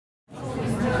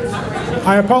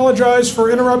I apologize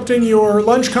for interrupting your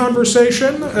lunch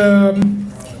conversation.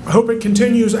 I hope it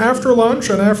continues after lunch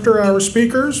and after our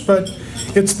speakers, but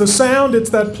it's the sound,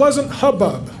 it's that pleasant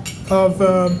hubbub of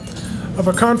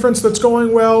a conference that's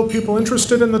going well, people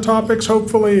interested in the topics,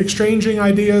 hopefully exchanging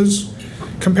ideas,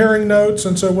 comparing notes,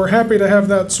 and so we're happy to have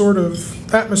that sort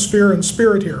of atmosphere and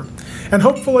spirit here. And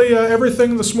hopefully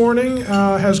everything this morning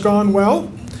has gone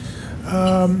well.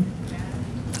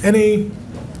 Any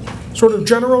sort of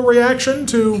general reaction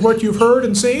to what you've heard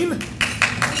and seen?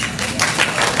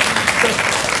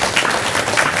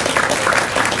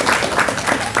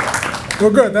 Well,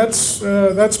 good.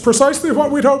 That's precisely what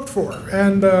we'd hoped for,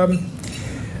 and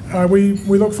we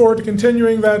look forward to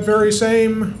continuing that very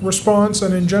same response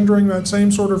and engendering that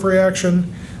same sort of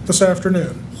reaction this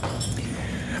afternoon.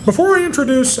 Before I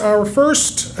introduce our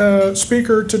first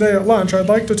speaker today at lunch, I'd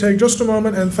like to take just a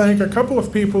moment and thank a couple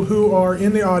of people who are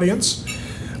in the audience.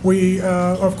 We,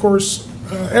 of course,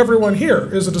 everyone here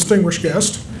is a distinguished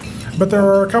guest, but there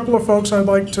are a couple of folks I'd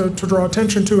like to draw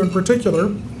attention to in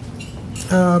particular.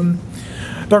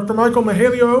 Dr. Michael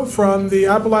Mahalio from the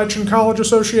Appalachian College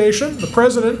Association, the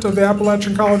president of the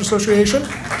Appalachian College Association.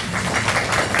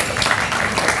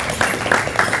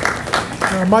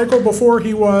 Michael, before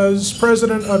he was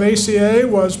president of ACA,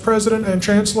 was president and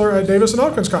chancellor at Davis and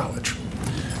Elkins College.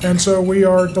 And so we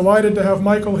are delighted to have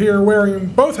Michael here wearing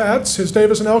both hats, his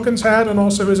Davis and Elkins hat and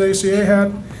also his ACA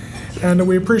hat, and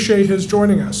we appreciate his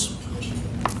joining us.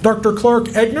 Dr. Clark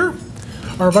Egner,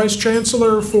 our Vice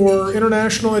Chancellor for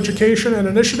International Education and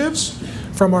Initiatives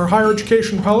from our Higher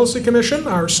Education Policy Commission,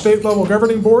 our state-level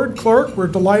governing board. Clark, we're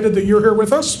delighted that you're here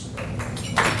with us.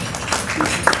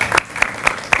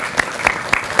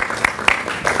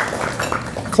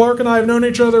 Clark and I have known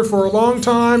each other for a long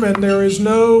time, and there is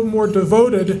no more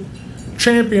devoted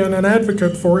champion and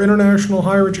advocate for international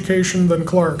higher education than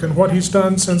Clark, and what he's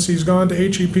done since he's gone to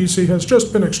HEPC has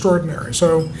just been extraordinary.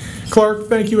 So, Clark,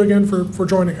 thank you again for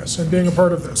joining us and being a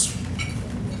part of this.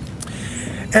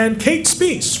 And Kate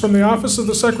Spees from the Office of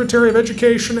the Secretary of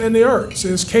Education and the Arts.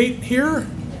 Is Kate here?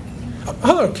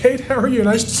 Hello, Kate. How are you?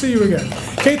 Nice to see you again.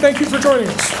 Kate, thank you for joining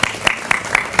us.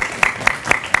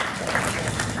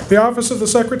 The Office of the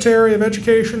Secretary of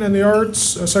Education and the Arts,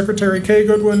 Secretary Kay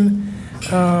Goodwin,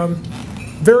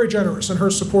 very generous in her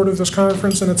support of this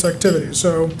conference and its activities.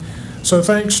 So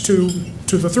thanks to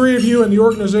the three of you and the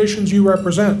organizations you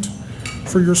represent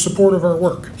for your support of our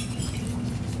work.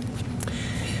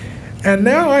 And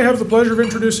now I have the pleasure of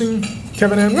introducing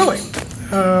Kevin Anwilly.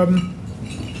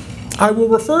 I will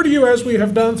refer to you, as we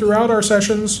have done throughout our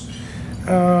sessions,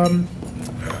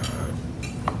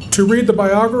 to read the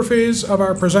biographies of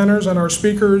our presenters and our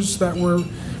speakers that were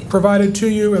provided to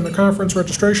you in the conference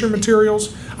registration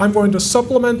materials. I'm going to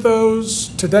supplement those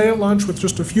today at lunch with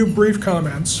just a few brief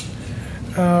comments.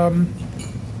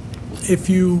 If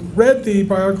you read the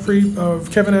biography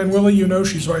of Kevin Anwilly, you know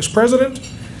she's vice president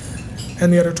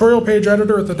and the editorial page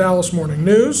editor at the Dallas Morning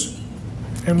News,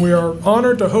 and we are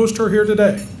honored to host her here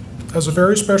today as a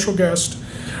very special guest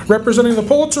representing the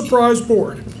Pulitzer Prize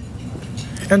Board.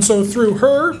 And so through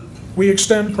her, we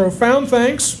extend profound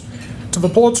thanks to the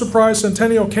Pulitzer Prize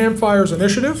Centennial Campfires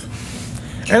Initiative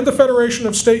and the Federation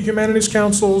of State Humanities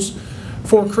Councils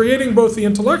for creating both the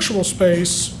intellectual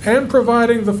space and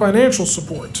providing the financial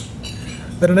support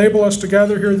that enable us to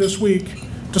gather here this week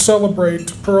to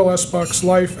celebrate Pearl S. Buck's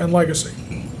life and legacy.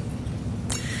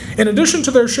 In addition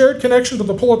to their shared connection to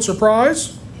the Pulitzer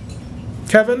Prize,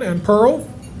 Kevin and Pearl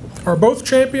are both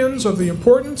champions of the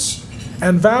importance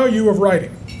and value of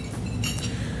writing.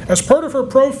 As part of her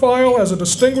profile as a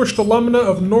distinguished alumna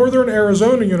of Northern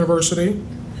Arizona University,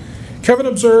 Kevin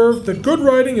observed that good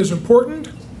writing is important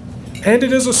and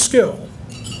it is a skill.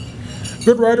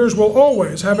 Good writers will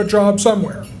always have a job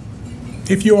somewhere.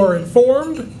 If you are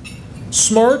informed,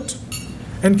 smart,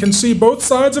 and can see both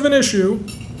sides of an issue,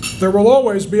 there will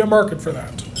always be a market for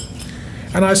that.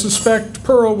 And I suspect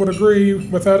Pearl would agree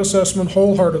with that assessment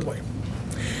wholeheartedly.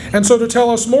 And so to tell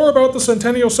us more about the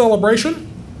Centennial Celebration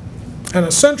and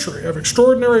a century of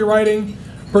extraordinary writing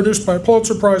produced by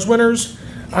Pulitzer Prize winners,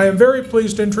 I am very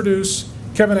pleased to introduce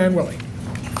Kevin Anwilly.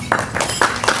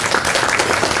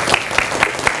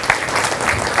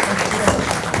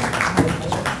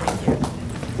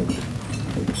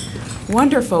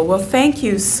 Wonderful. Well, thank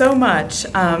you so much.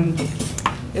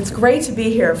 It's great to be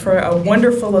here for a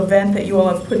wonderful event that you all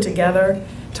have put together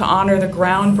to honor the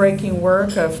groundbreaking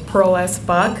work of Pearl S.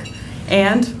 Buck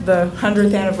and the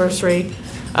 100th anniversary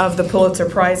of the Pulitzer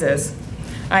Prizes.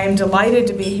 I am delighted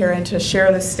to be here and to share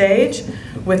the stage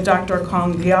with Dr.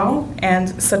 Kong Liao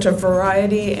and such a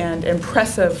variety and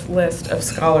impressive list of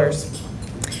scholars.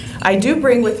 I do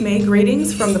bring with me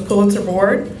greetings from the Pulitzer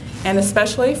Board, and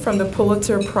especially from the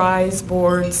Pulitzer Prize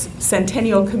Board's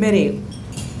Centennial Committee.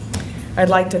 I'd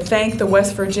like to thank the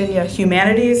West Virginia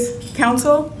Humanities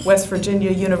Council, West Virginia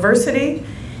University,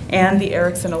 and the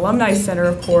Erickson Alumni Center,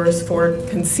 of course, for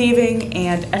conceiving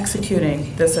and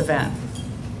executing this event.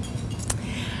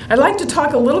 I'd like to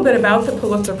talk a little bit about the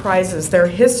Pulitzer Prizes, their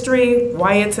history,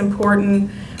 why it's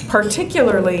important,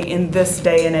 particularly in this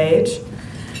day and age,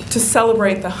 to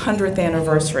celebrate the 100th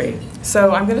anniversary.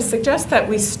 So I'm going to suggest that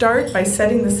we start by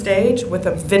setting the stage with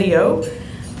a video.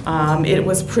 It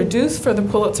was produced for the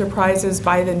Pulitzer Prizes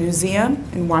by the museum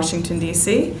in Washington,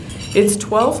 D.C. It's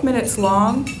 12 minutes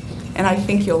long, and I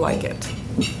think you'll like it.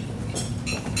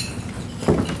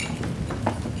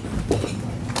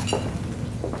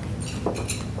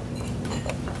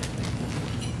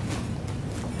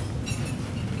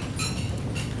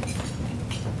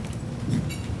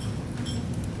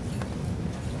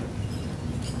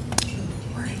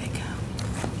 Where did it go?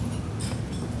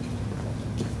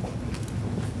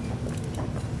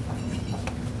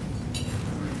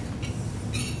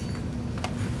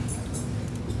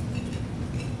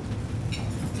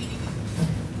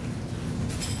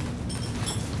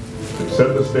 They said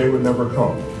this day would never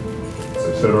come.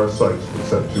 They said our sights were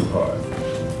set too high.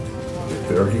 Yet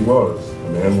there he was, a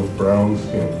man with brown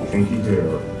skin, kinky hair,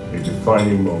 a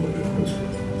defining moment in history.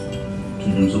 To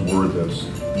use a word that's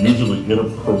usually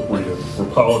inappropriate for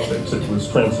politics, it was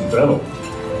transcendental.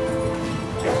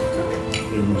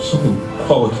 There was something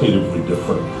qualitatively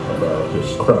different about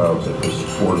his crowds and his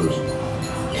supporters.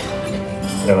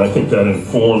 And I think that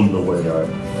informed the way I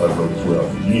wrote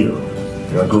throughout the year.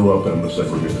 I grew up in the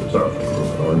segregated South. I grew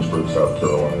up in Orangeburg, South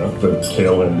Carolina, the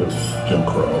tail end of Jim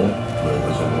Crow. There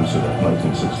was an incident in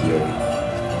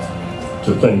 1968.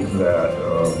 To think that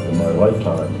in my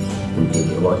lifetime we could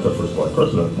elect our first black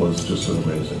president was just an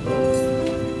amazing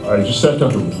thing. I just sat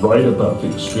down to write about the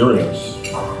experience.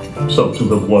 So to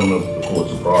have won the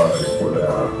Pulitzer Prize for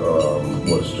that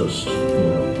was just,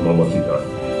 I'm a lucky guy.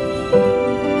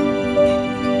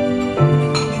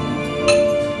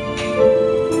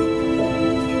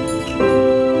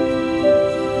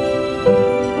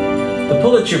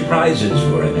 Pulitzer Prizes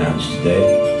were announced today.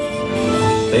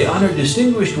 They honor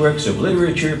distinguished works of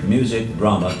literature, music,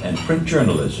 drama, and print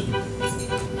journalism.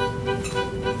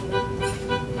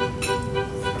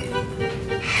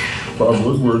 Bob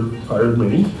Woodward hired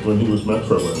me when he was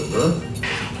Metro editor.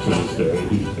 To this day,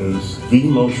 he is the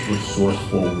most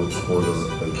resourceful reporter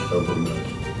I've ever met.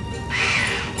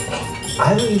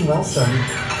 Eileen Wilson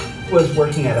was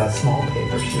working at a small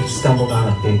paper. She stumbled on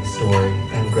a big story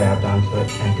and grabbed onto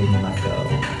it and didn't let go.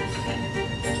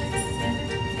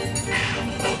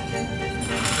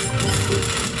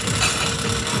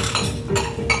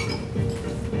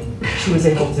 She was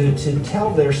able to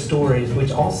tell their stories,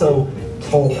 which also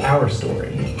told our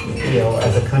story,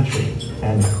 as a country,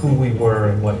 and who we were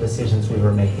and what decisions we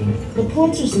were making. The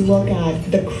Pulitzers look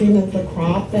at the cream of the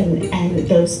crop and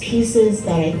those pieces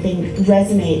that I think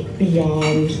resonate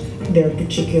beyond their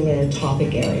particular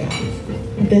topic area.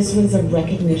 This was a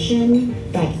recognition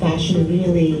that fashion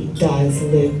really does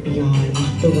live beyond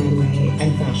the runway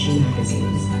and fashion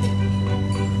magazines.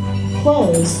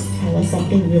 Clothes tell us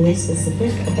something really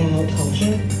specific about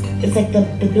culture. It's like the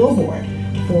billboard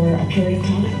for a period of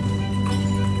time.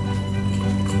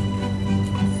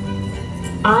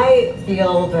 I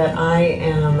feel that I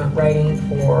am writing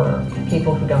for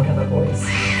people who don't have a voice.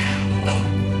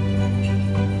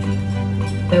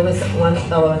 There was one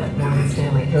fellow at Morgan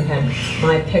Stanley who had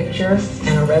my picture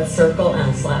and a red circle and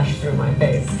a slash through my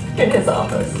face in his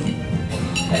office.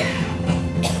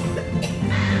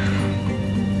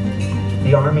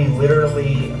 The Army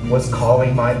literally was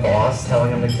calling my boss,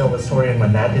 telling him to kill the story, and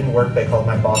when that didn't work, they called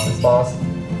my boss's boss.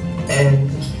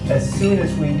 And as soon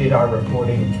as we did our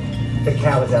reporting, the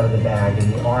cat was out of the bag,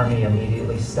 and the Army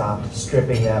immediately stopped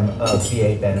stripping them of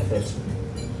VA benefits.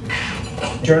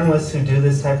 Journalists who do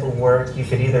this type of work, you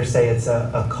could either say it's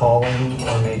a calling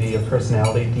or maybe a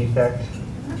personality defect.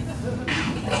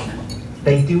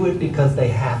 They do it because they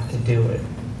have to do it.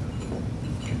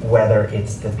 Whether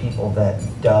it's the people that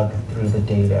dug through the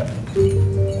data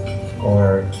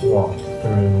or walked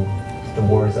through the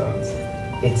war zones.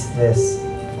 It's this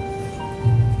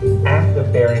act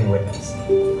of bearing witness.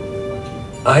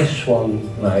 I swung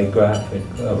my graphic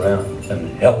around and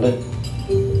held it,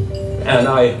 and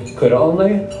I could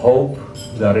only hope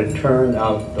that it turned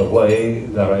out the way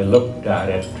that I looked at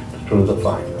it through the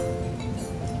finder.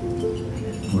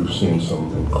 We've seen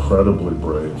some incredibly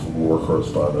brave war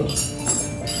correspondents.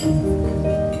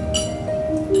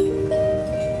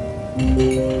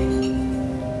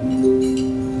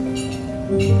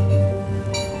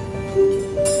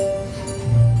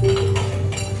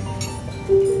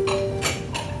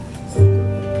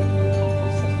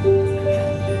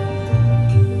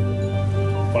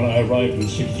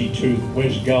 1962,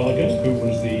 Wes Gallagher, who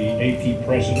was the AP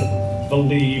president,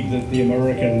 believed that the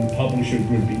American publishers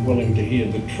would be willing to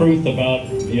hear the truth about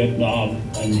Vietnam,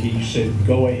 and he said,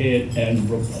 go ahead and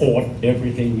report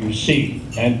everything you see.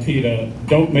 And Peter,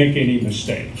 don't make any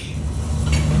mistakes.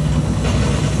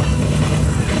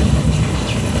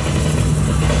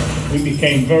 We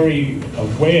became very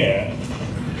aware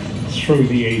through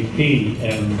the AP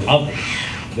and others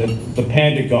that the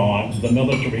Pentagon, the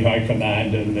military high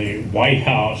command, and the White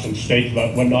House and State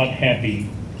Department were not happy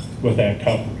with our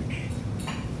coverage.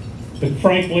 But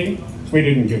frankly, we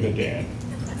didn't give a damn.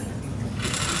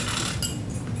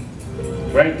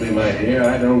 Frankly, my dear,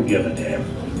 I don't give a damn.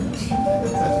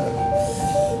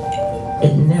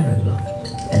 It never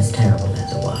looked as terrible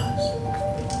as it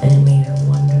was. And it made her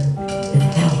wonder if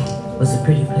hell was a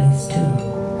pretty place too.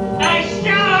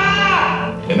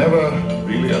 You never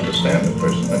really understand a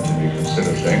person until you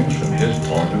consider things from his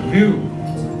point of view.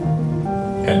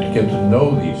 And to get to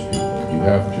know these people, you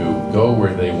have to go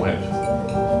where they went.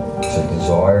 It's a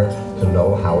desire to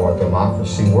know how our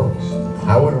democracy works,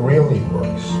 how it really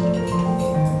works.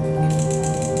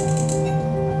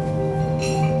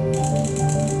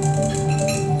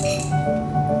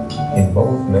 In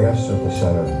both Master of the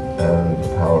Senate and The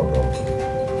Power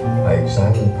Broker, I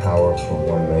examined power for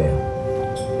one man.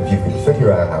 If you can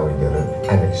figure out how he did it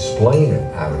and explain it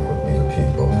adequately to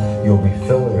people, you'll be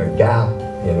filling a gap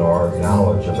in our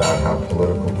knowledge about how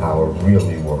political power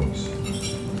really works.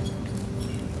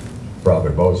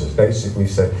 Robert Moses basically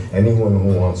said, anyone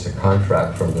who wants a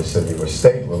contract from the city or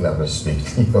state will never speak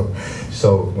to you.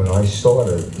 So when I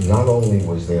started, not only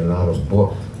was there not a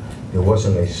book, there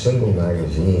wasn't a single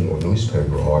magazine or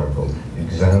newspaper article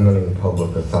examining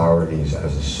public authorities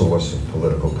as a source of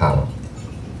political power.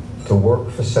 To work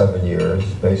for 7 years,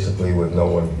 basically with no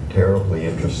one terribly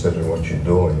interested in what you're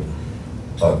doing,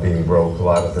 being broke a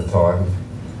lot of the time,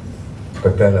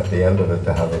 but then at the end of it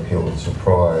to have a Pulitzer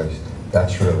Prize,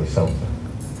 that's really something.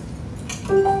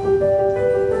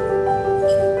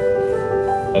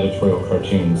 Editorial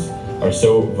cartoons are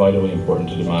so vitally important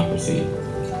to democracy.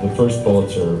 The first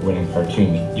Pulitzer-winning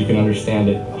cartoon, you can understand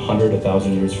it 100,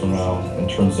 1,000 years from now in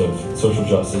terms of social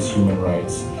justice, human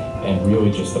rights, and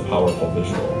really just a powerful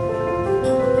visual.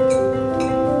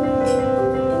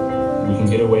 We can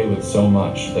get away with so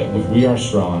much that if we are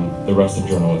strong, the rest of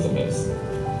journalism is.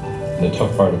 And the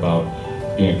tough part about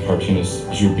being a cartoonist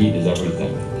is your beat is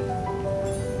everything.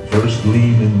 First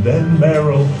Lehman, then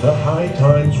Merrill, the high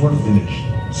times were finished.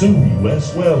 Soon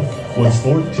U.S. wealth was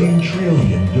 14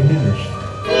 trillion diminished.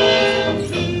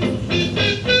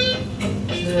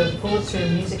 The Pulitzer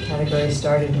music category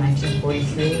started in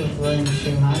 1943 with William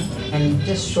Schumann, and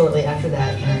just shortly after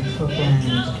that, Aaron Copland,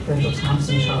 Virgil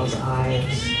Thompson, Charles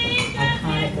Ives,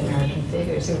 iconic American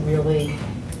figures who really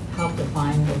helped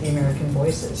define the American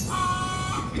voices.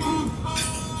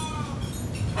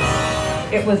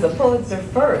 It was the Pulitzer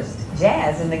first,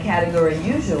 jazz in the category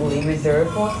usually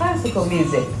reserved for classical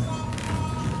music.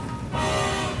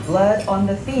 Blood on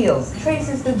the Fields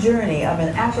traces the journey of an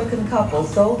African couple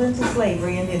sold into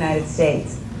slavery in the United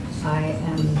States. I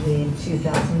am the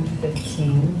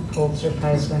 2015 Pulitzer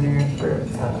Prize winner for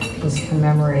who's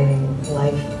commemorating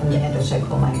life in the Antioch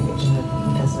coal mining region in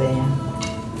Pennsylvania.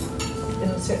 In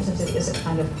a certain sense, it is a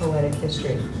kind of poetic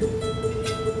history.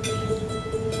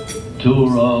 Two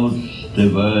roads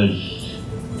diverged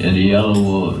in the yellow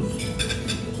woods.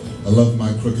 I love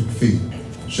my crooked feet,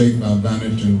 shaped by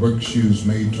vantage and work shoes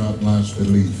made to outlast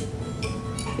belief.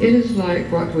 It is like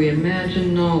what we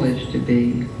imagine knowledge to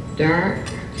be, dark,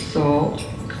 salt,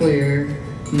 clear,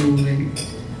 moving,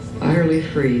 utterly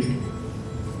free.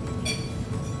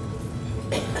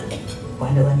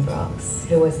 Gwendolyn Brooks,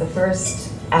 who was the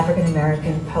first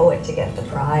African-American poet to get the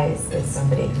prize, is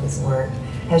somebody whose work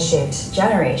has shaped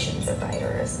generations of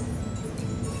writers.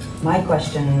 My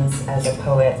questions as a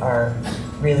poet are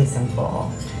really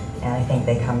simple, and I think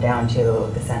they come down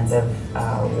to the sense of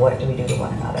what do we do to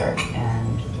one another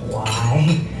and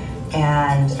why?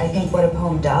 And I think what a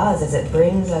poem does is it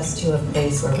brings us to a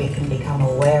place where we can become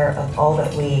aware of all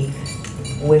that we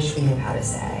wish we knew how to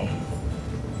say.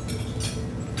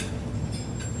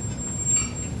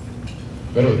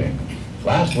 Good evening.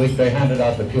 Last week they handed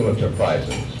out the Pulitzer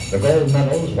Prizes. The gold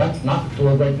medals went not to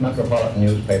a great metropolitan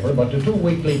newspaper, but to two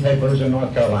weekly papers in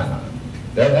North Carolina.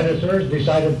 Their editors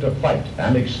decided to fight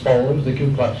and expose the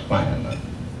Ku Klux Klan.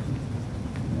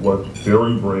 What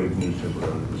very brave newspaper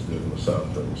editors did in the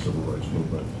South during the Civil Rights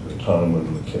Movement, at a time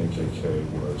when the KKK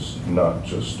was not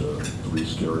just 3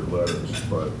 scary letters,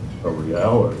 but a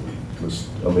reality, was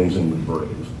amazingly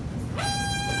brave.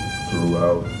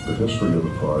 Throughout the history of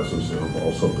the prizes, there have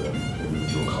also been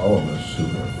individual columnists who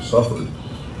have suffered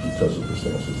because of the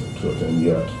stances they took, and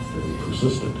yet they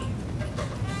persisted.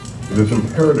 It is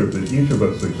imperative that each of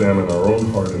us examine our own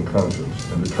heart and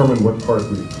conscience and determine what part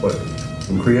we play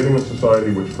in creating a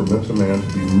society which permits a man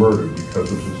to be murdered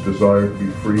because of his desire to be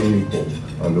free and equal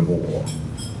under the law.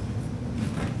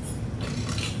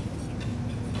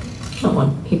 I don't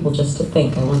want people just to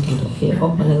think, I want them to feel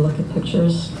when they look at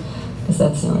pictures, because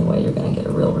that's the only way you're going to get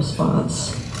a real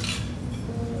response.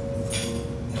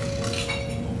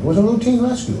 It was a routine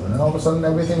rescue, and all of a sudden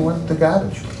everything went to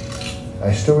garbage.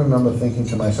 I still remember thinking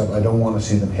to myself, I don't want to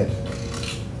see them hit.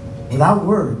 Without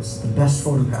words, the best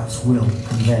photographs will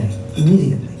convey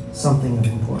immediately something of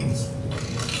importance.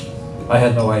 I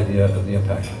had no idea of the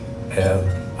impact, and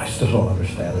I still don't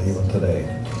understand it even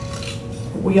today.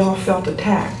 We all felt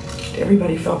attacked.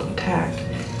 Everybody felt attacked,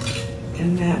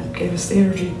 and that gave us the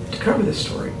energy to cover this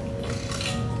story.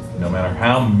 No matter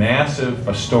how massive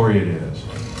a story it is,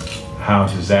 how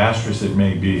disastrous it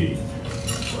may be,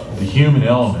 the human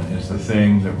element is the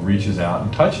thing that reaches out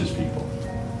and touches people.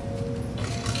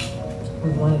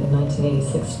 We wanted in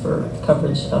 1986 for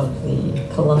coverage of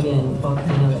the Colombian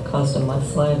volcano that caused a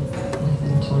mudslide. I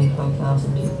think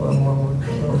 25,000 people or more were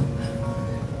killed.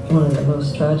 One of the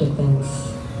most tragic things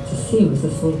to see was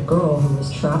this little girl who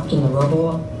was trapped in the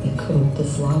rubble. They couldn't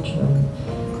dislodge her. And,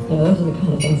 you know, those are the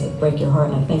kind of things that break your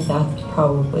heart, and I think that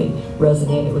probably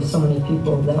resonated with so many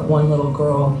people. That one little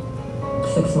girl,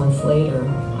 6 months later,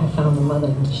 I found the mother,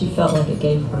 and she felt like it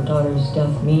gave her daughter's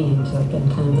death meaning to have been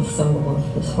kind of the symbol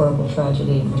of this horrible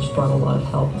tragedy, which brought a lot of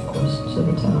help, of course, to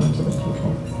the town and to the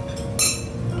people.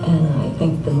 And I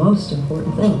think the most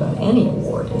important thing about any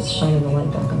award is shining the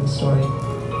light back on the story.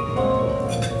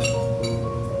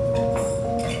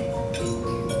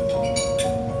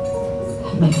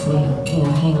 It makes me, you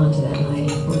know, hang on to that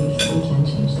naive belief that we can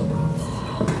change the world.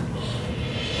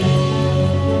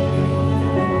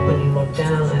 When you look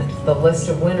down at the list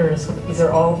of winners, these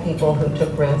are all people who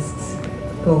took risks,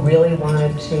 who really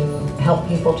wanted to help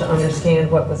people to understand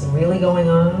what was really going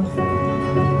on.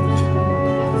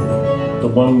 The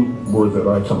one word that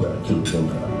I come back to is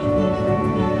impact.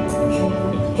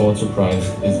 The Pulitzer Prize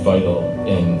is vital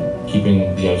in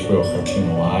keeping the editorial cartoon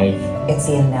alive. It's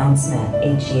the announcement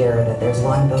each year that there's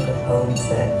one book of poems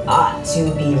that ought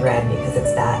to be read because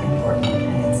it's that important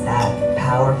and it's that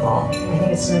powerful. I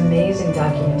think it's an amazing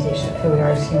documentation of who we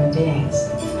are as human beings.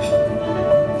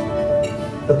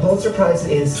 The Pulitzer Prize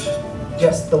is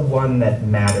just the one that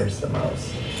matters the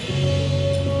most.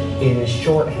 It is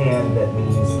shorthand that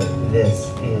means that this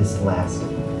is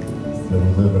lasting. We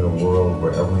live in a world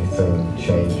where everything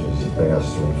changes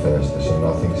faster and faster, so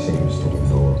nothing seems to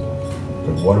endure.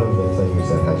 But one of the things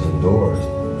that has endured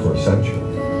for a century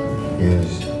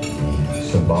is the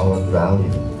symbolic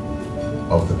value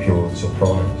of the Pulitzer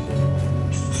Prize.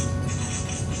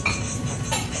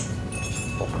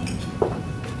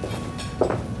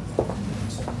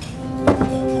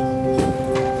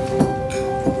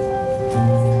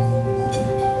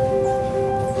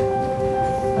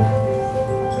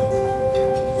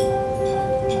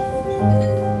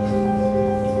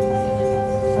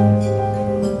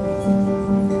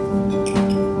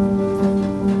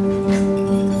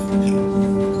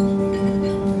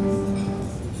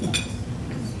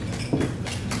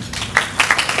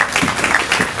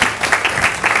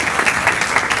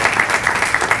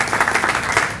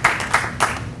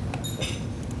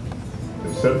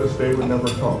 Said this day would never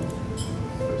come.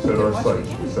 They said our sights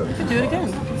would set to do it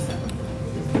again.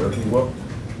 There he was.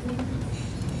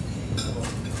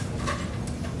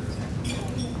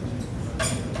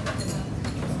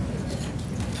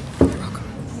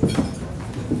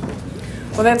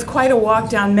 Well, that's quite a walk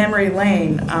down memory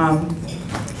lane.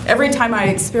 Every time I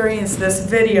experience this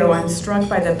video, I'm struck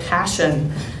by the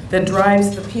passion that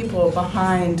drives the people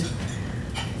behind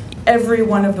every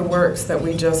one of the works that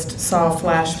we just saw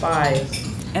flash by.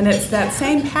 And it's that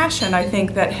same passion, I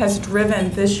think, that has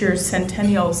driven this year's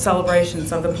centennial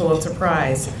celebrations of the Pulitzer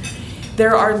Prize.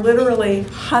 There are literally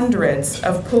hundreds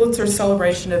of Pulitzer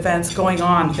celebration events going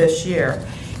on this year.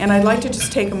 And I'd like to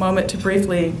just take a moment to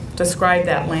briefly describe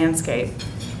that landscape.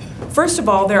 First of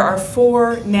all, there are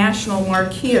 4 national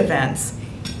marquee events,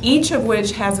 each of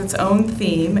which has its own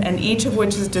theme and each of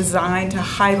which is designed to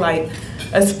highlight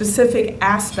a specific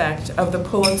aspect of the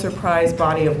Pulitzer Prize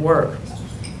body of work.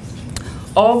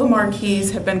 All the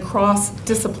marquees have been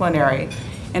cross-disciplinary,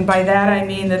 and by that I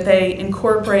mean that they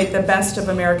incorporate the best of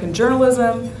American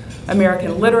journalism,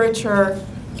 American literature,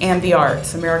 and the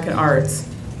arts, American arts.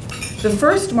 The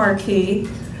first marquee,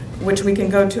 which we can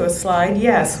go to a slide,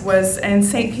 yes, was in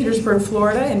St. Petersburg,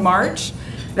 Florida in March.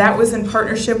 That was in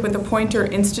partnership with the Poynter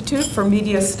Institute for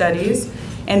Media Studies,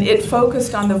 and it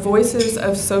focused on the voices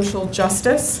of social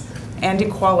justice and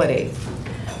equality.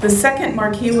 The second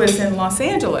marquee was in Los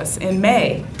Angeles in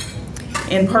May,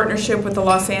 in partnership with the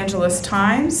Los Angeles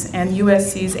Times and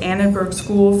USC's Annenberg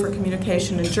School for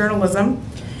Communication and Journalism,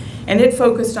 and it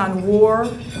focused on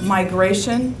war,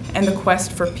 migration, and the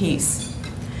quest for peace.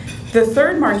 The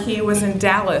third marquee was in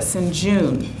Dallas in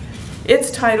June.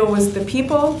 Its title was The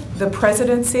People, the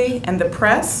Presidency, and the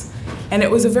Press, and it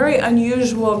was a very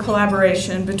unusual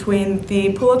collaboration between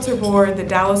the Pulitzer Board, the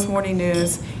Dallas Morning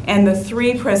News, and the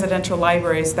 3 presidential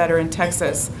libraries that are in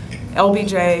Texas,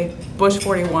 LBJ, Bush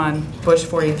 41, Bush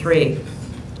 43.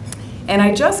 And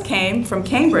I just came from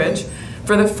Cambridge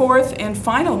for the 4th and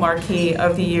final marquee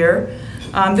of the year.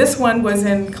 This one was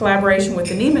in collaboration with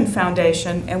the Neiman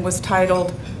Foundation and was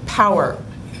titled Power,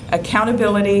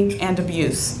 Accountability, and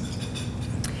Abuse.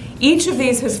 Each of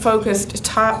these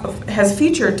has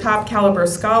featured top caliber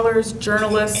scholars,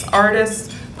 journalists,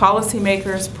 artists,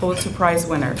 policymakers, Pulitzer Prize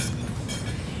winners.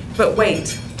 But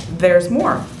wait, there's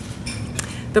more.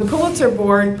 The Pulitzer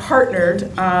Board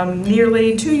partnered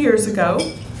nearly 2 years ago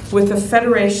with the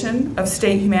Federation of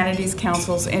State Humanities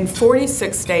Councils in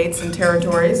 46 states and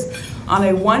territories on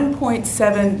a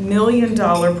 $1.7 million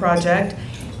project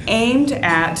aimed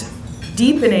at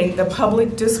deepening the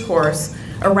public discourse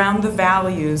around the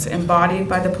values embodied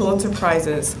by the Pulitzer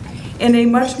Prizes in a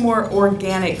much more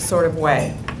organic sort of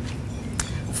way.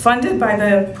 Funded by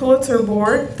the Pulitzer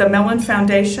Board, the Mellon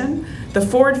Foundation, the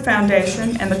Ford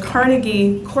Foundation, and the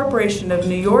Carnegie Corporation of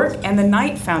New York, and the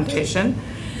Knight Foundation,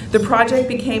 the project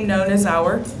became known as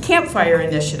our Campfire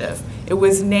Initiative. It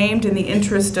was named in the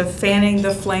interest of fanning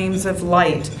the flames of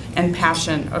light and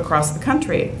passion across the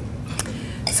country.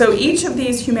 So each of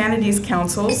these humanities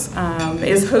councils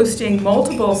is hosting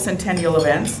multiple centennial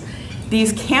events.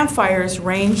 These campfires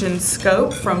range in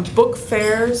scope from book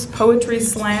fairs, poetry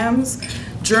slams,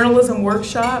 journalism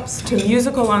workshops, to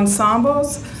musical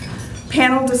ensembles,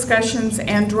 panel discussions,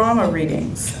 and drama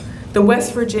readings. The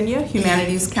West Virginia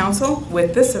Humanities Council,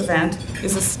 with this event,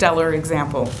 is a stellar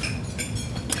example.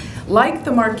 Like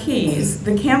the marquees,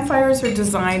 the campfires are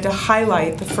designed to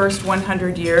highlight the first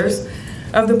 100 years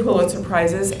of the Pulitzer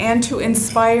Prizes and to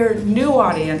inspire new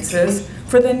audiences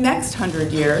for the next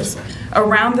 100 years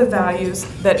around the values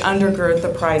that undergird the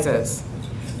prizes.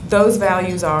 Those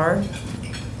values are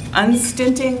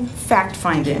unstinting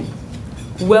fact-finding,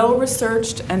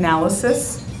 well-researched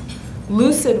analysis,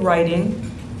 lucid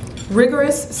writing,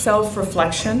 rigorous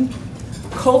self-reflection,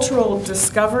 cultural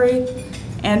discovery,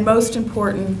 and most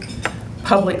important,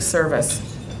 public service.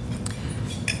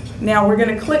 Now we're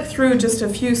going to click through just a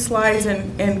few slides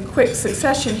in quick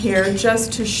succession here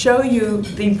just to show you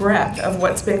the breadth of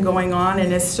what's been going on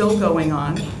and is still going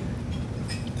on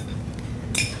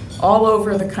all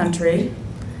over the country.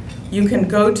 You can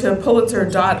go to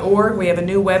pulitzer.org. We have a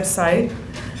new website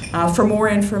for more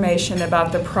information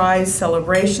about the prize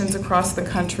celebrations across the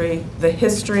country, the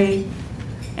history,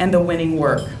 and the winning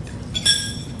work.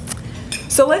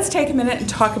 So let's take a minute and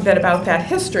talk a bit about that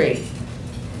history.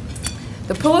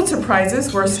 The Pulitzer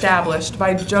Prizes were established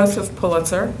by Joseph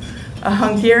Pulitzer, a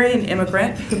Hungarian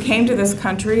immigrant who came to this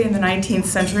country in the 19th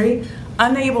century,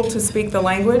 unable to speak the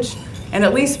language, and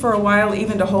at least for a while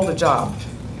even to hold a job.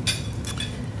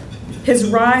 His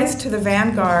rise to the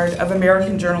vanguard of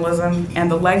American journalism and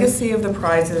the legacy of the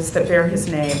prizes that bear his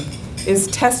name is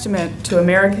testament to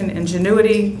American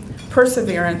ingenuity,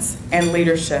 perseverance, and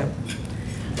leadership.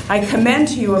 I commend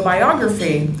to you a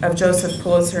biography of Joseph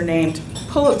Pulitzer named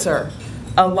Pulitzer,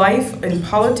 A Life in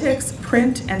Politics,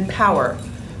 Print, and Power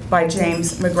by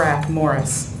James McGrath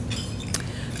Morris.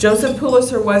 Joseph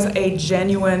Pulitzer was a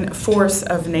genuine force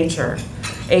of nature,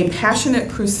 a passionate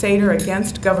crusader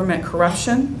against government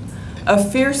corruption, a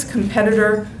fierce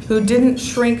competitor who didn't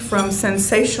shrink from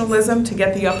sensationalism to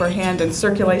get the upper hand in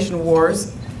circulation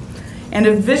wars, and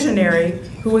a visionary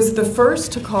who was the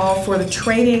first to call for the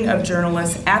training of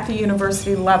journalists at the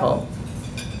university level,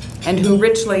 and who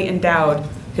richly endowed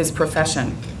his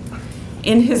profession.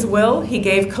 In his will, he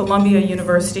gave Columbia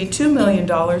University $2 million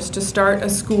to start a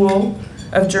school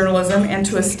of journalism and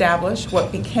to establish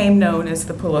what became known as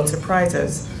the Pulitzer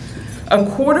Prizes. A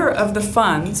quarter of the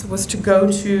funds was to go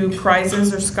to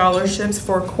prizes or scholarships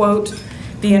for, quote,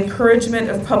 the encouragement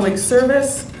of public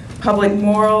service, public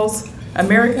morals,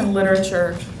 American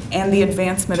literature, and the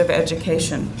advancement of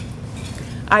education.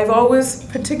 I've always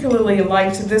particularly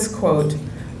liked this quote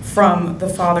from the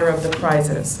father of the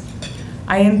prizes.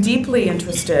 I am deeply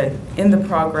interested in the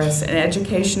progress and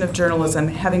education of journalism,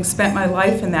 having spent my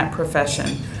life in that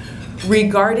profession,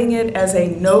 regarding it as a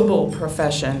noble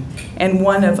profession and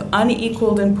one of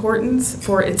unequaled importance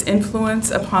for its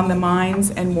influence upon the minds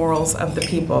and morals of the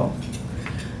people.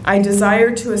 I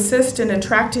desire to assist in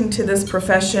attracting to this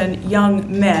profession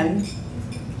young men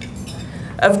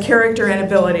of character and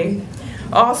ability,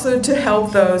 also to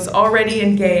help those already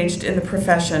engaged in the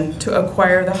profession to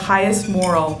acquire the highest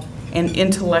moral and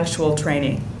intellectual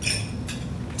training.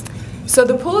 So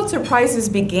the Pulitzer Prizes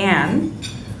began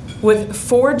with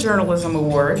 4 journalism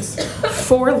awards,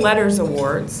 4 letters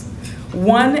awards,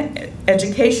 1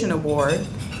 education award,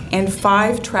 and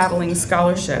 5 traveling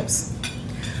scholarships.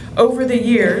 Over the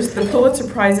years, the Pulitzer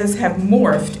Prizes have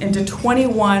morphed into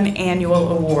 21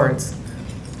 annual awards,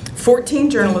 14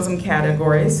 journalism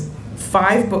categories,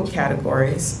 5 book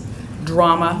categories,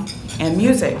 drama, and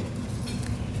music.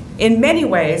 In many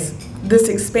ways, this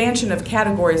expansion of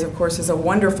categories, of course, is a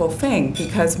wonderful thing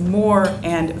because more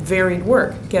and varied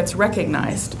work gets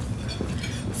recognized.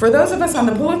 For those of us on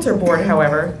the Pulitzer Board,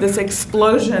 however, this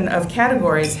explosion of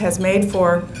categories has made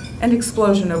for an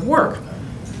explosion of work.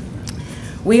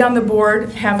 We on the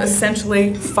board have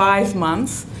essentially 5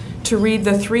 months to read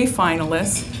the 3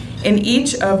 finalists in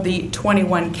each of the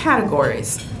 21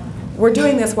 categories. We're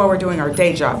doing this while we're doing our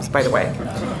day jobs, by the way.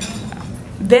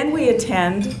 Then we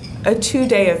attend a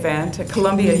 2-day event at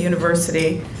Columbia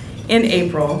University in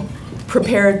April,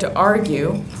 prepared to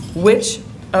argue which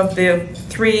of the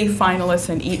 3 finalists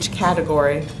in each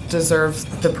category deserves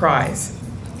the prize.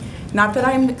 Not that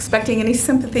I'm expecting any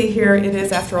sympathy here, it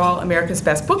is, after all, America's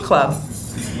Best Book Club,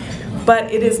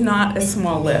 but it is not a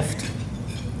small lift.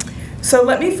 So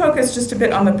let me focus just a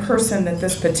bit on the person that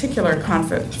this particular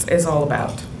conference is all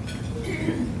about.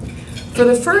 For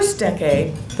the first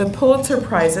decade, the Pulitzer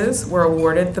Prizes were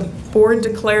awarded. The board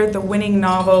declared the winning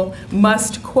novel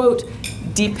must, quote,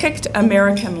 depict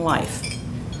American life.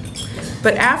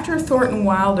 But after Thornton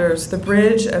Wilder's The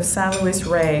Bridge of San Luis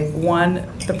Rey won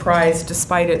the prize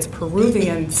despite its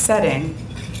Peruvian setting,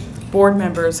 board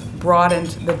members broadened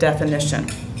the definition.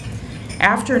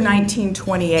 After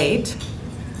 1928,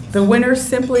 the winner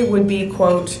simply would be,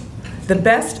 quote, the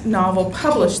best novel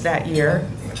published that year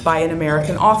by an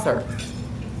American author.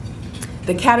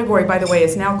 The category, by the way,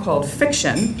 is now called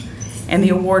fiction, and the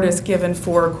award is given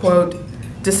for, quote,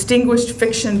 distinguished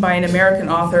fiction by an American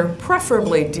author,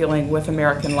 preferably dealing with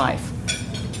American life.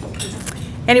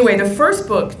 Anyway, the first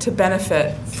book to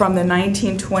benefit from the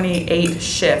 1928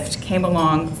 shift came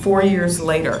along 4 years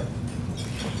later.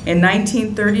 In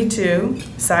 1932,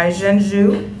 Tsai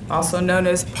Zhen-ju, also known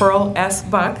as Pearl S.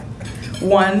 Buck,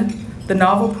 won the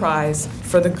Novel Prize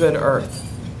for The Good Earth.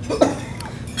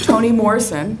 Toni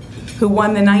Morrison, who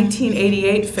won the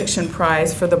 1988 Fiction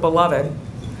Prize for The Beloved,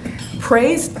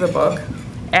 praised the book,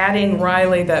 adding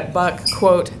wryly that Buck,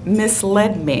 quote,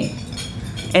 misled me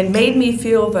and made me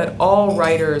feel that all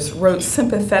writers wrote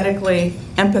sympathetically,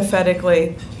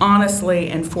 empathetically, honestly,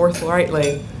 and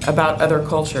forthrightly about other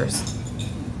cultures.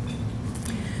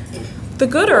 The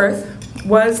Good Earth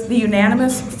was the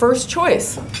unanimous first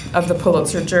choice of the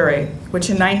Pulitzer jury, which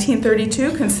in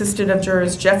 1932 consisted of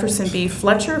jurors Jefferson B.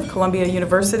 Fletcher of Columbia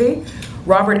University,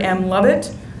 Robert M.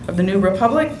 Lovett of the New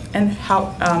Republic, and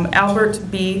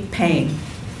Albert B. Payne.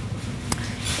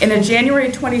 In a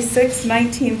January 26,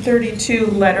 1932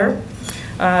 letter,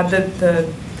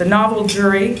 the novel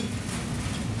jury,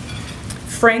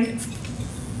 Frank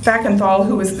Fackenthal,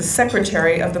 who was the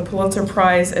secretary of the Pulitzer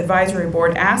Prize Advisory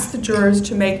Board, asked the jurors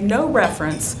to make no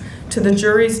reference to the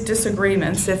jury's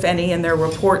disagreements, if any, in their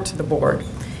report to the board.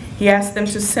 He asked them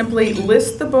to simply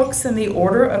list the books in the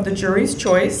order of the jury's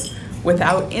choice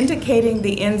without indicating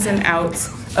the ins and outs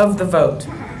of the vote.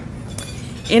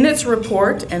 In its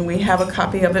report, and we have a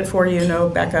copy of it for you, no,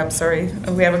 back up, sorry,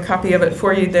 we have a copy of it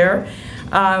for you there,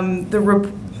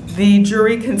 the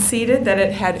jury conceded that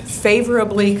it had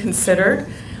favorably considered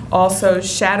also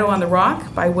Shadow on the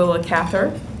Rock by Willa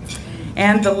Cather,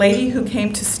 and The Lady Who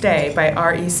Came to Stay by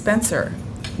R.E. Spencer,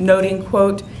 noting,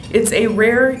 quote, it's a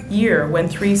rare year when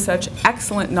 3 such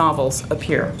excellent novels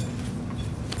appear.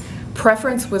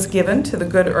 Preference was given to The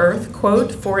Good Earth,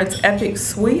 quote, for its epic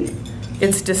sweep,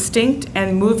 its distinct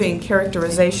and moving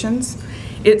characterizations,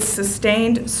 its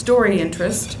sustained story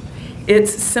interest,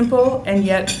 its simple and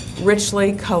yet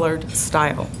richly colored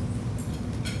style.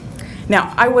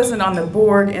 Now, I wasn't on the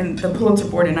board, in the Pulitzer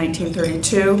Board in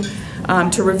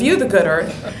 1932 to review The Good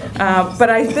Earth, but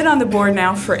I've been on the board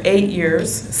now for 8 years,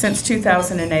 since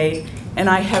 2008, and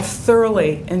I have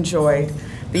thoroughly enjoyed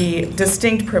the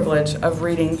distinct privilege of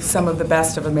reading some of the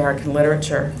best of American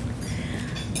literature.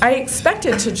 I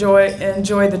expected to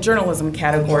enjoy the journalism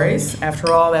categories.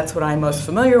 After all, that's what I'm most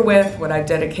familiar with, what I've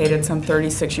dedicated some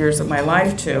 36 years of my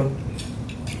life to.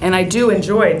 And I do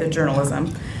enjoy the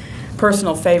journalism.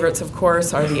 Personal favorites, of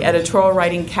course, are the editorial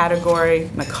writing category,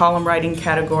 the column writing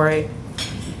category.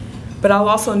 But I'll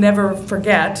also never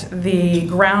forget the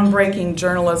groundbreaking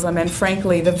journalism and,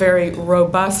 frankly, the very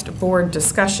robust board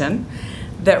discussion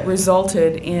that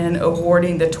resulted in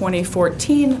awarding the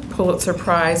 2014 Pulitzer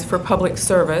Prize for Public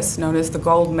Service, known as the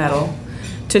Gold Medal,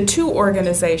 to 2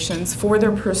 organizations for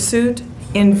their pursuit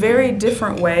in very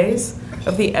different ways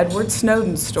of the Edward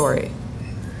Snowden story.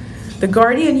 The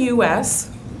Guardian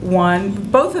US won,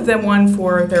 both of them won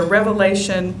for their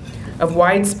revelation of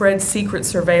widespread secret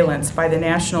surveillance by the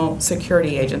National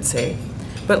Security Agency.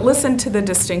 But listen to the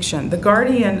distinction. The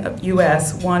Guardian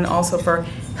US won also for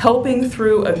helping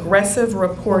through aggressive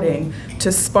reporting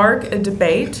to spark a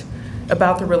debate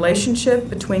about the relationship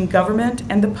between government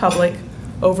and the public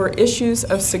over issues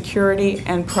of security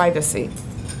and privacy.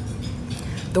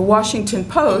 The Washington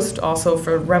Post, also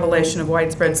for revelation of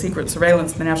widespread secret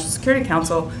surveillance in the National Security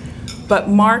Council, but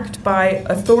marked by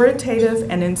authoritative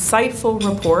and insightful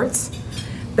reports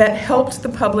that helped the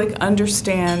public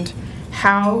understand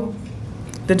how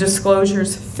the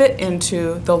disclosures fit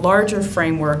into the larger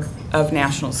framework of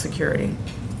national security.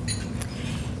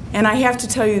 And I have to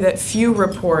tell you that few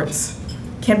reports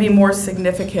can be more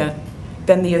significant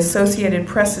than the Associated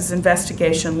Press's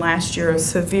investigation last year of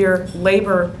severe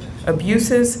labor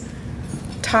abuses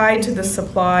tied to the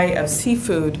supply of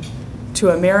seafood to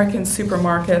American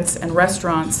supermarkets and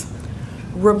restaurants,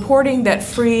 reporting that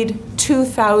freed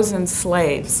 2,000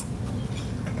 slaves,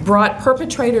 brought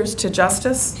perpetrators to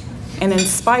justice, and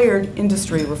inspired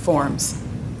industry reforms.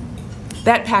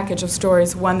 That package of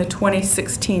stories won the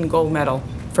 2016 Gold Medal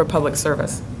for Public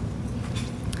Service.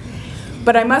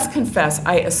 But I must confess,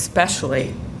 I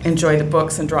especially enjoy the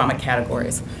books and drama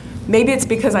categories. Maybe it's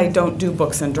because I don't do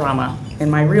books and drama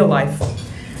in my real life.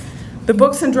 The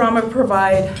books and drama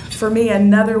provide, for me,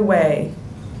 another way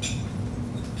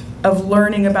of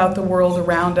learning about the world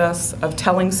around us, of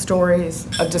telling stories,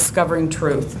 of discovering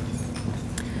truth.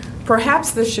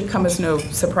 Perhaps this should come as no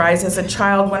surprise. As a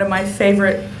child, one of my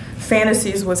favorite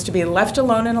fantasies was to be left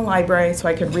alone in a library so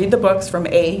I could read the books from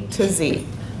A to Z.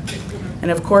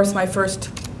 And of course, my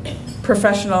first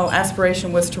professional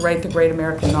aspiration was to write the great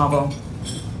American novel.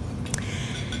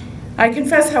 I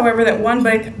confess, however, that one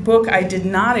book I did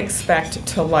not expect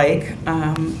to like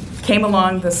came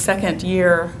along the second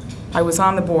year I was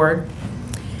on the board.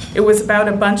 It was about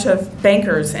a bunch of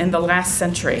bankers in the last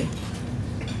century.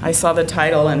 I saw the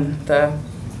title and the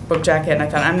book jacket, and I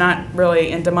thought, I'm not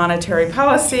really into monetary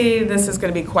policy. This is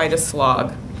going to be quite a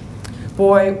slog.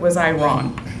 Boy, was I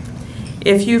wrong.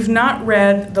 If you've not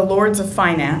read The Lords of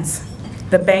Finance,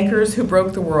 The Bankers Who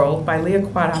Broke the World by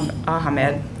Liaquat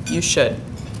Ahamed, you should.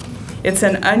 It's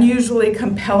an unusually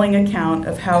compelling account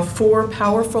of how 4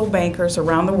 powerful bankers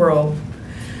around the world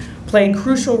played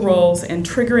crucial roles in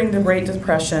triggering the Great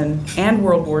Depression and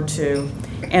World War II,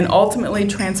 and ultimately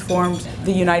transformed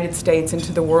the United States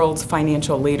into the world's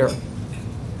financial leader.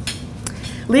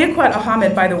 Liaquat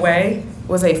Ahamed, by the way,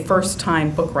 was a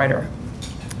first-time book writer.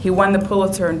 He won the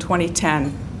Pulitzer in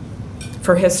 2010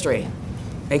 for history.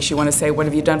 Makes you want to say, what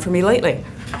have you done for me lately?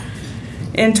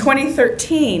 In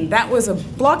 2013, that was a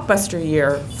blockbuster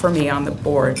year for me on the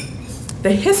board.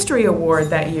 The History Award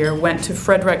that year went to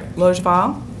Frederick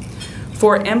Lojval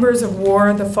for Embers of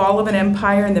War, The Fall of an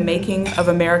Empire and the Making of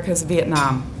America's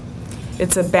Vietnam.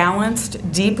 It's a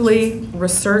balanced, deeply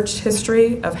researched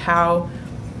history of how,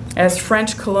 as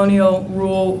French colonial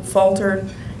rule faltered,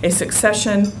 a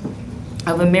succession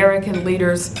of American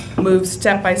leaders moved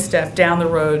step by step down the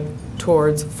road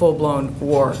towards full-blown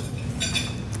war.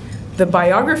 The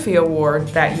Biography Award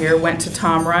that year went to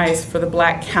Tom Rice for The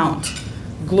Black Count,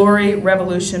 Glory,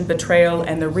 Revolution, Betrayal,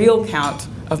 and the Real Count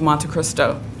of Monte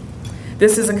Cristo.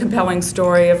 This is a compelling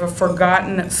story of a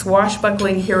forgotten,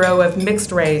 swashbuckling hero of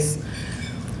mixed race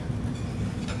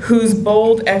whose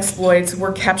bold exploits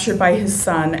were captured by his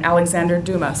son, Alexander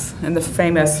Dumas, in the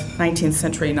famous 19th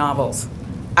century novels.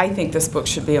 I think this book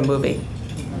should be a movie.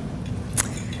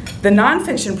 The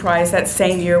nonfiction prize that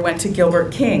same year went to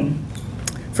Gilbert King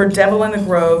for Devil in the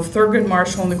Grove, Thurgood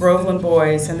Marshall and the Groveland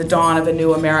Boys, and the Dawn of a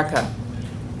New America.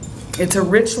 It's a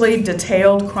richly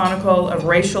detailed chronicle of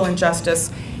racial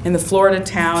injustice in the Florida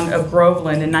town of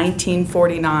Groveland in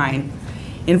 1949,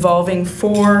 involving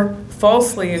 4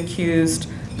 falsely accused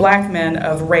black men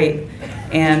of rape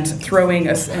and drawing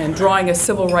a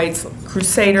civil rights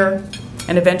crusader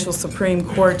and eventual Supreme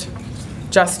Court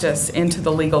justice into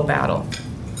the legal battle.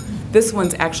 This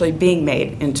one's actually being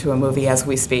made into a movie as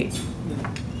we speak.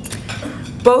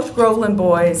 Both Groveland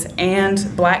Boys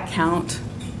and Black Count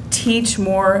teach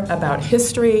more about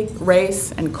history,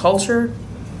 race, and culture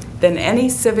than any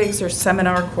civics or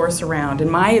seminar course around. In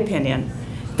my opinion,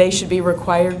 they should be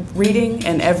required reading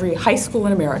in every high school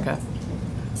in America.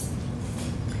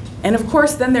 And of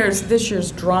course, then there's this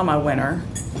year's drama winner.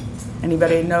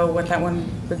 Anybody know what that one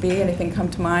would be? Anything come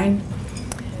to mind?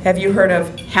 Have you heard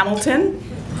of Hamilton?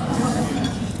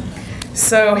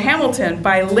 So Hamilton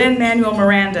by Lin-Manuel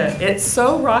Miranda. It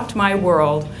so rocked my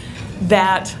world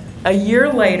that a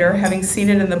year later, having seen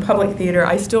it in the public theater,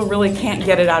 I still really can't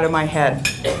get it out of my head.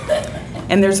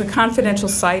 And there's a confidential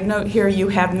side note here. You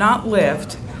have not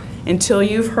lived until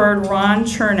you've heard Ron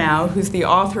Chernow, who's the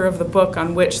author of the book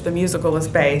on which the musical is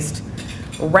based,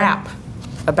 rap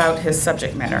about his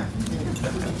subject matter.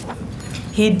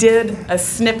 He did a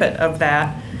snippet of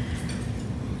that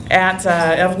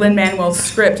of Lin-Manuel's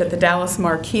script at the Dallas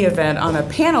Marquee event on a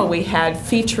panel we had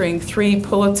featuring 3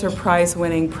 Pulitzer Prize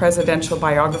winning presidential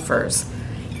biographers,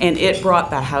 and it brought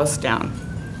the house down.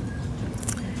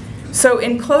 So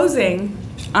in closing,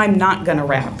 I'm not going to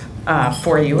rap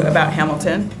for you about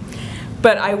Hamilton,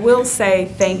 but I will say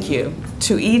thank you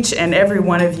to each and every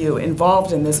one of you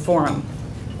involved in this forum.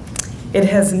 It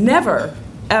has never,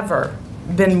 ever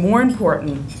been more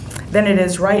important than it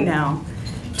is right now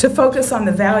to focus on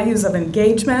the values of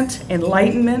engagement,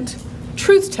 enlightenment,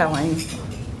 truth-telling,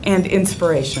 and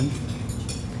inspiration.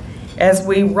 As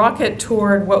we rocket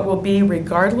toward what will be,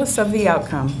 regardless of the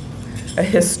outcome, a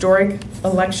historic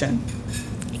election,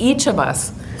 each of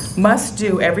us must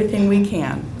do everything we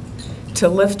can to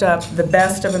lift up the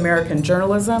best of American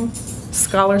journalism,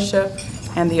 scholarship,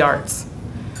 and the arts.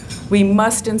 We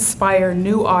must inspire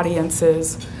new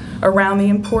audiences around the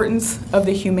importance of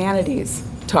the humanities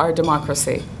to our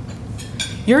democracy.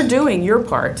 You're doing your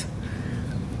part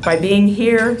by being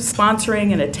here,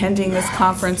 sponsoring and attending this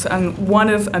conference on one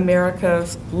of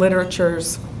America's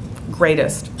literature's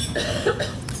greatest.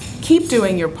 Keep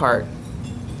doing your part.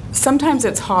 Sometimes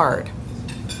it's hard,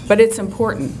 but it's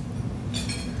important.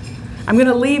 I'm going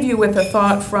to leave you with a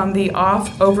thought from the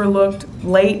oft-overlooked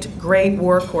late great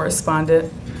war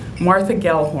correspondent, Martha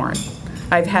Gellhorn.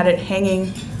 I've had it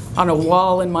hanging on a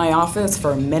wall in my office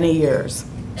for many years.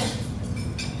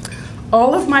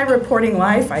 All of my reporting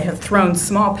life, I have thrown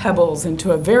small pebbles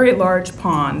into a very large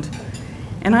pond,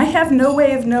 and I have no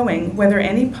way of knowing whether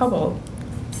any pebble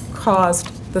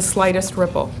caused the slightest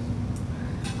ripple.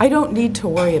 I don't need to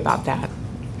worry about that.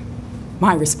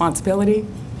 My responsibility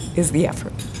is the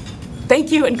effort.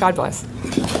 Thank you, and God bless.